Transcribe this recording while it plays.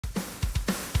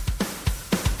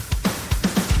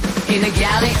In a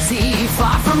galaxy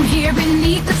far from here,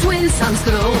 beneath the twin sun's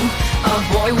glow, a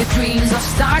boy with dreams of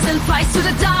stars and flights to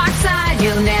the dark side.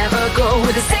 He'll never go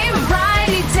with the same pride.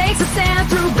 He takes a stand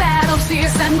through battles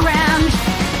fierce and grand.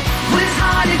 With his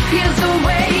heart it feels the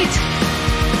weight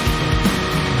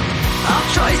of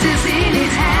choices in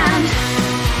his hand.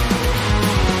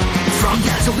 From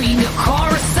Tatooine to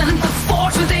Coruscant, the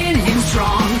force within him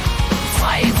strong,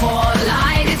 fighting for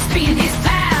light, it's been his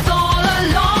path all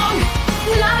along.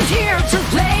 Not here to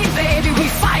play, baby, we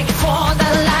fight for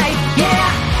the light. Yeah,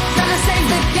 gonna save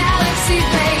the galaxy,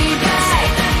 baby.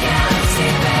 Save the galaxy,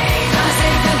 baby. Gonna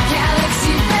save the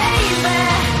galaxy, baby.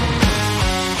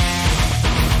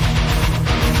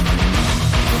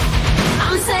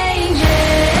 I'm saying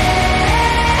yeah,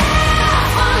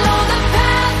 follow the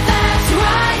path that's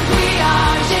right. We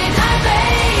are Jedi,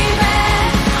 baby.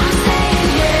 I'm saying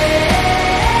yeah,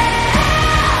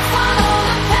 follow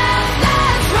the path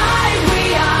that's right. We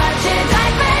are Jedi,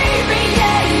 baby,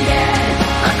 yeah,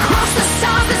 yeah. Across the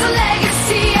stars there's a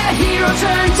legacy, a hero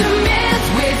turned to myth.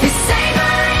 With his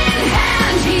saber in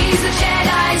hand, he's a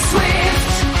Jedi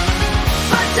swift.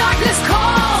 But darkness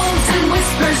calls and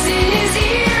whispers in his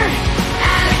ear.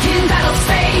 Anakin battles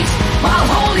fate while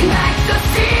holding back the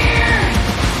fear.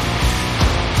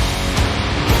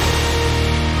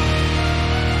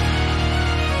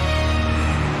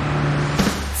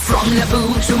 From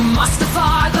Naboo to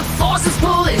Mustafar, the Force's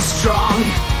pull is strong.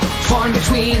 Torn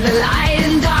between the light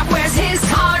and dark, where's his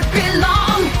heart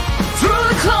belong? Through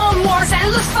the Clone Wars,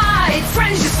 endless fight,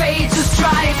 friendship's fate to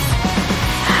strife.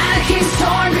 Anakin's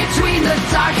torn between the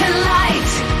dark